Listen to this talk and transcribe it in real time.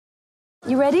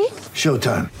You ready?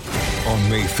 Showtime. On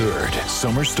May 3rd,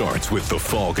 summer starts with The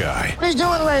Fall Guy. Let's do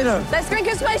it later. Let's drink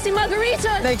a spicy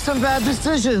margarita. Make some bad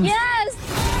decisions. Yes!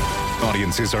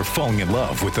 Audiences are falling in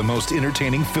love with the most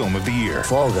entertaining film of the year.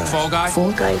 Fall Guy. Fall Guy?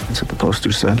 Fall Guy. That's what the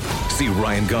poster said. See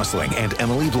Ryan Gosling and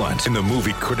Emily Blunt in the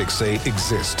movie critics say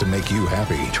exists to make you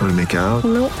happy. Trying to make it out?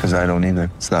 Nope. Because I don't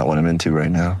either. It's not what I'm into right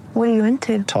now. What are you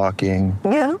into? Talking.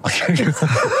 Yeah.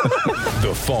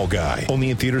 The Fall Guy.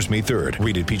 Only in theaters May 3rd.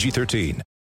 Rated PG-13.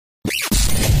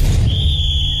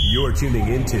 You're tuning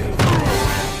into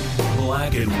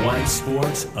Black and White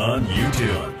Sports on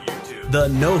YouTube. The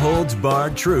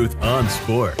no-holds-barred truth on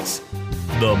sports.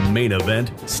 The main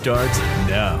event starts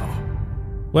now.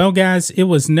 Well, guys, it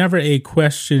was never a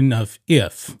question of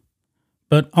if,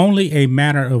 but only a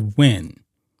matter of when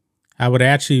I would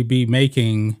actually be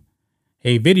making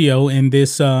a video in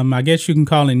this, I guess you can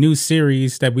call it, new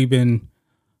series that we've been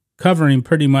covering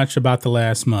pretty much about the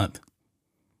last month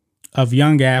of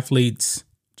young athletes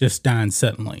just dying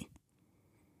suddenly.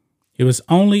 It was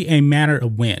only a matter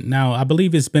of when. Now, I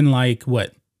believe it's been like,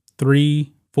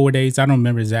 3-4 days? I don't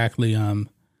remember exactly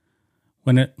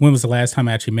when was the last time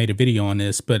I actually made a video on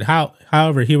this. But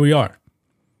however, here we are.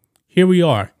 Here we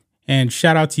are. And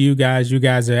shout out to you guys. You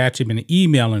guys have actually been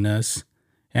emailing us.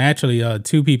 And actually,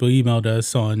 2 people emailed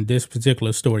us on this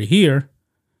particular story here.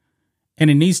 And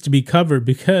it needs to be covered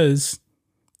because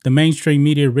the mainstream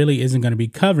media really isn't going to be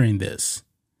covering this.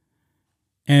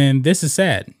 And this is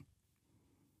sad.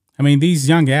 I mean, these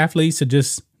young athletes are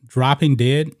just dropping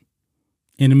dead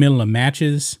in the middle of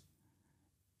matches.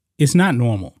 It's not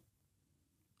normal.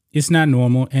 It's not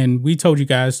normal. And we told you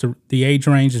guys the age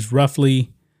range is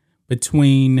roughly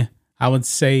between, I would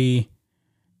say,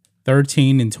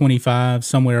 13 and 25,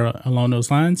 somewhere along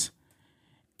those lines.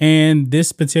 And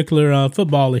this particular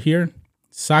footballer here,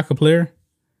 soccer player,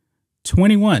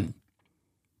 21,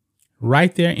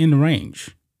 right there in the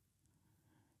range.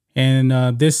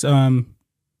 And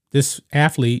this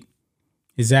athlete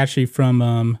is actually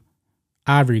from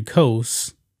Ivory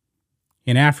Coast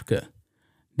in Africa.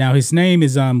 Now, his name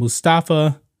is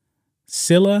Mustafa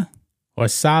Silla or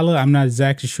Sala. I'm not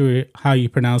exactly sure how you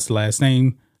pronounce the last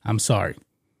name. I'm sorry.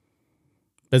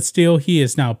 But still, he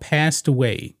has now passed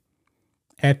away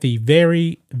at the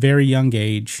very, very young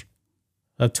age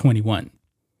of 21.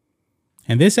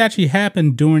 And this actually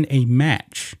happened during a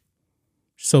match.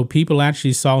 So people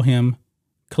actually saw him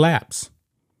collapse.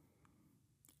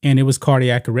 And it was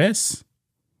cardiac arrest.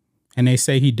 And they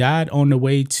say he died on the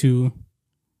way to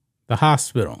the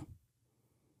hospital.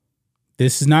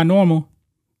 This is not normal.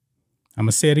 I'm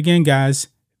going to say it again, guys.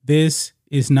 This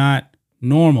is not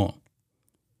normal.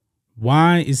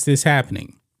 Why is this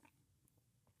happening?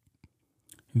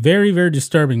 Very, very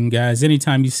disturbing, guys.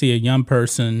 Anytime you see a young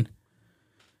person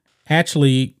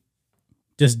actually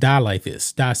just die like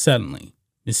this, die suddenly,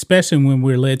 especially when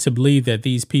we're led to believe that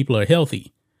these people are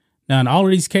healthy. Now, in all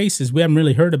of these cases, we haven't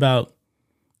really heard about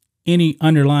any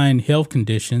underlying health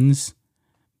conditions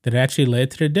that actually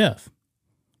led to their death.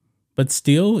 But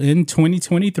still, in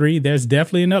 2023, there's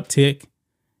definitely an uptick,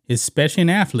 especially in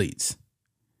athletes.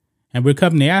 And we're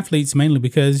covering the athletes mainly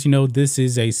because, this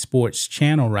is a sports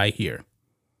channel right here.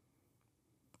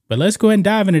 But let's go ahead and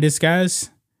dive into this,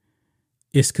 guys.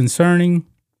 It's concerning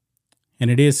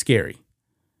and it is scary.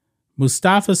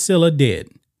 Mustafa Silla dead.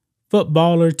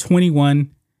 Footballer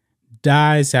 21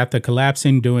 dies after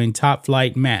collapsing during top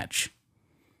flight match.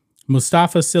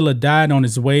 Mustafa Silla died on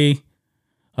his way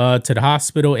to the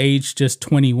hospital aged just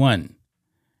 21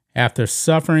 after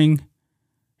suffering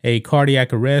a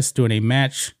cardiac arrest during a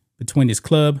match between his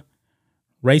club,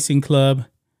 Racing Club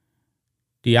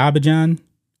d'Abidjan,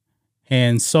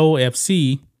 and Seoul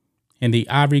FC in the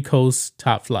Ivory Coast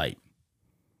top flight.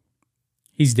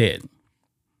 He's dead.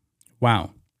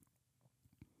 Wow.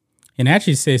 And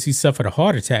actually says he suffered a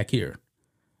heart attack here.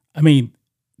 I mean,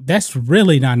 that's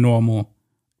really not normal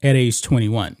at age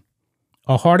 21.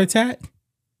 A heart attack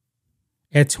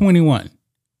at 21.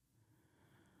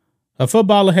 A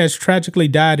footballer has tragically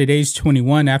died at age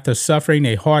 21 after suffering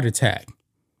a heart attack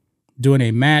during a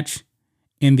match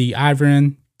in the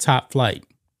Ivorian top flight.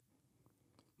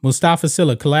 Mustafa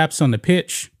Silla collapsed on the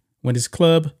pitch when his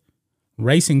club,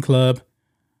 Racing Club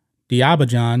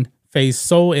d'Abidjan, faced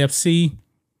Seoul FC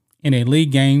in a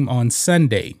league game on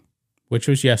Sunday, which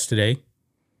was yesterday,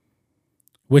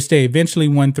 which they eventually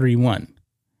won 3-1.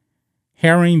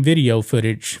 Harrowing video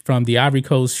footage from the Ivory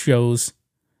Coast shows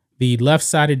the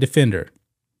left-sided defender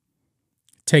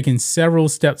taking several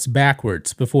steps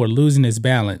backwards before losing his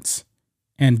balance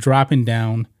and dropping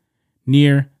down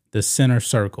near the center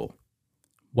circle.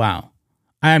 Wow.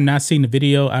 I have not seen the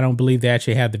video. I don't believe they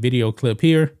actually have the video clip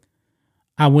here.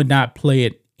 I would not play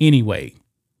it anyway.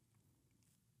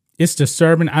 It's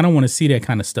disturbing. I don't want to see that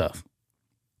kind of stuff.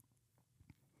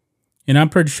 And I'm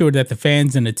pretty sure that the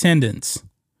fans in attendance,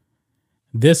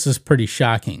 this is pretty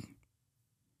shocking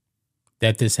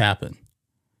that this happened.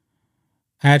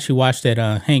 I actually watched that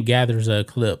Hank Gathers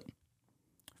clip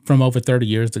from over 30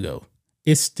 years ago.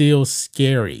 It's still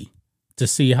scary to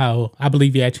see how, I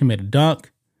believe he actually made a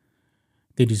dunk,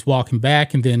 then he's walking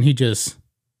back, and then he just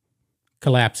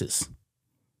collapses.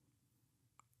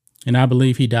 And I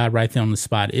believe he died right there on the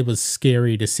spot. It was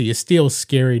scary to see. It's still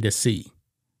scary to see.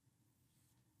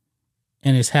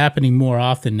 And it's happening more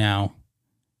often now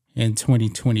in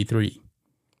 2023.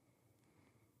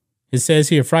 It says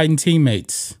here, frightened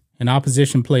teammates and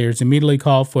opposition players immediately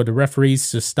called for the referees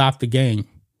to stop the game.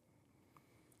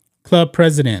 Club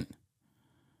president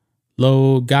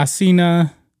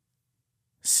Logacina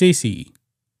Cease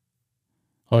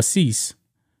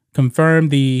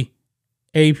confirmed the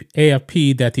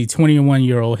AFP that the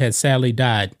 21-year-old had sadly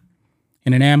died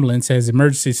in an ambulance as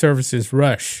emergency services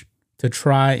rushed to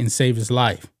try and save his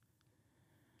life.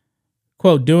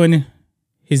 Quote, during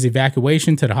his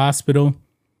evacuation to the hospital,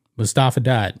 Mustafa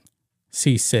died,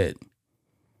 Cease said.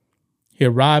 He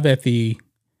arrived at the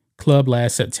club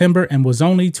last September and was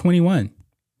only 21.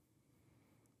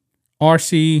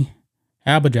 RC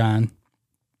Abidjan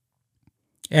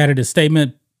added a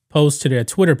statement post to their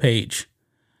Twitter page.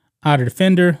 Our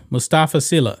defender, Mustafa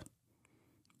Silla,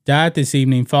 died this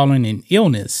evening following an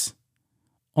illness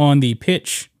on the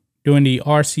pitch during the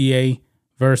RCA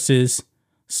versus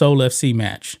Seoul FC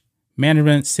match.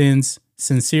 Management sends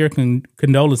sincere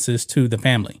condolences to the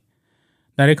family.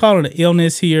 Now, they call it an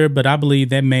illness here, but I believe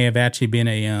that may have actually been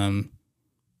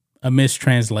a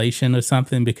mistranslation or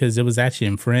something because it was actually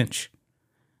in French.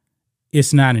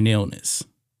 It's not an illness.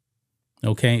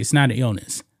 Okay? It's not an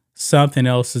illness. Something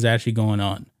else is actually going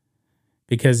on.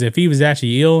 Because if he was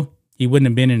actually ill, he wouldn't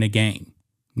have been in the game.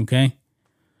 Okay?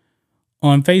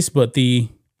 On Facebook, the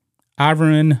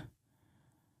Ivorian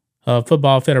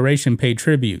Football Federation paid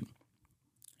tribute.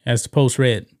 As the post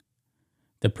read,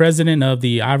 the president of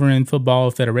the Ivorian Football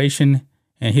Federation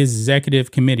and his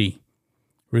executive committee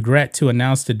regret to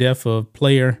announce the death of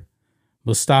player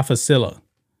Mustafa Silla,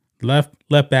 left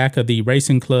back of the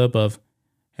Racing Club of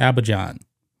Abidjan,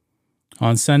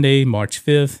 on Sunday, March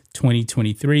 5th,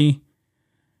 2023,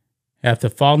 after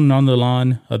falling on the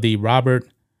lawn of the Robert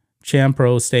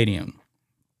Champro Stadium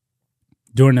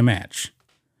during the match.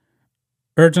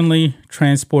 Urgently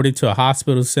transported to a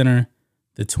hospital center,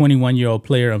 the 21-year-old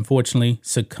player unfortunately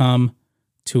succumbed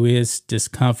to his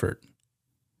discomfort.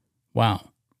 Wow.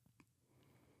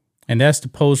 And that's the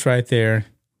post right there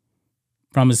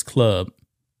from his club.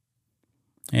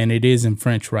 And it is in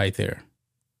French right there.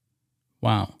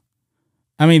 Wow.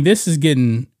 I mean, this is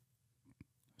getting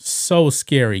so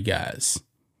scary, guys.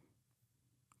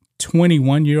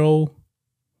 21-year-old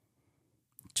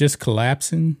just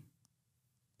collapsing.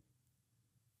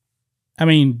 I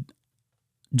mean,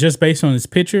 just based on his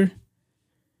picture,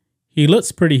 he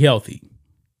looks pretty healthy.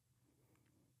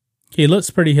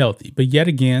 But yet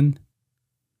again,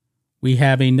 we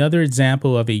have another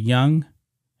example of a young,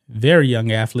 very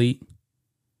young athlete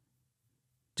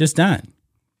just dying.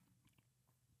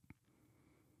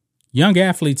 Young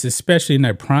athletes, especially in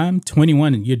their prime,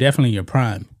 21, you're definitely in your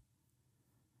prime.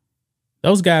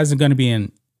 Those guys are going to be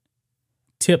in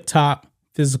tip-top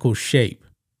physical shape.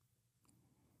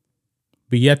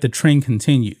 But yet the trend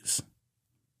continues.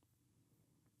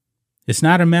 It's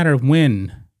not a matter of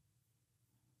when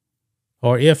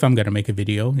or if I'm going to make a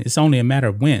video. It's only a matter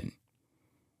of when.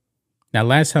 Now,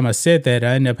 last time I said that,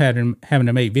 I ended up having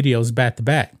to make videos back to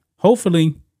back.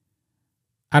 Hopefully,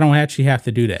 I don't actually have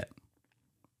to do that.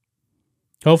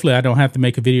 Hopefully, I don't have to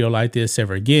make a video like this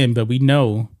ever again, but we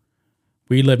know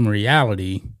we live in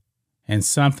reality and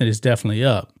something is definitely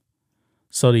up.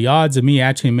 So the odds of me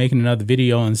actually making another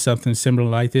video on something similar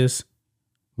like this,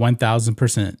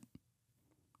 1,000%.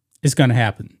 It's going to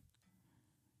happen.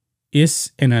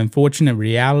 It's an unfortunate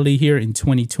reality here in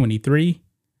 2023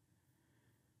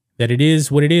 that it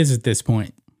is what it is at this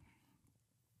point.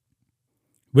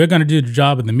 We're going to do the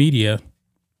job of the media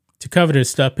to cover this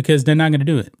stuff because they're not going to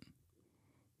do it.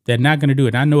 They're not going to do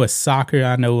it. I know it's soccer.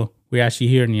 I know we're actually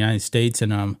here in the United States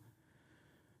and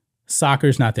soccer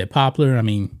is not that popular. I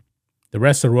mean, the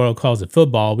rest of the world calls it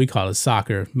football. We call it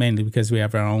soccer, mainly because we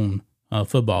have our own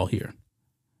football here.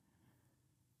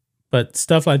 But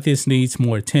stuff like this needs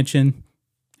more attention,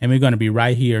 and we're going to be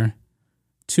right here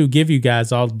to give you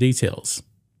guys all the details.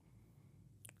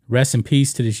 Rest in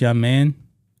peace to this young man,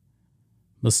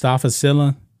 Mustafa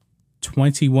Silla,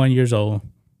 21 years old,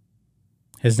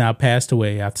 has now passed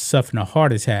away after suffering a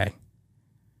heart attack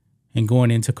and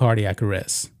going into cardiac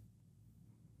arrest.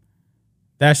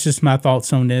 That's just my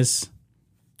thoughts on this.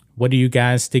 What do you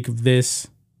guys think of this?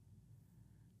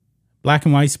 Black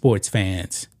and white sports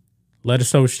fans, let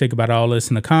us know what you think about all this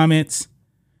in the comments.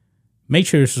 Make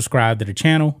sure to subscribe to the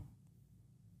channel,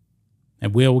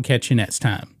 and we'll catch you next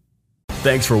time.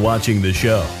 Thanks for watching the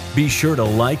show. Be sure to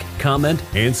like, comment,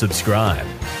 and subscribe.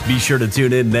 Be sure to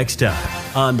tune in next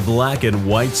time on Black and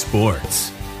White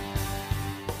Sports.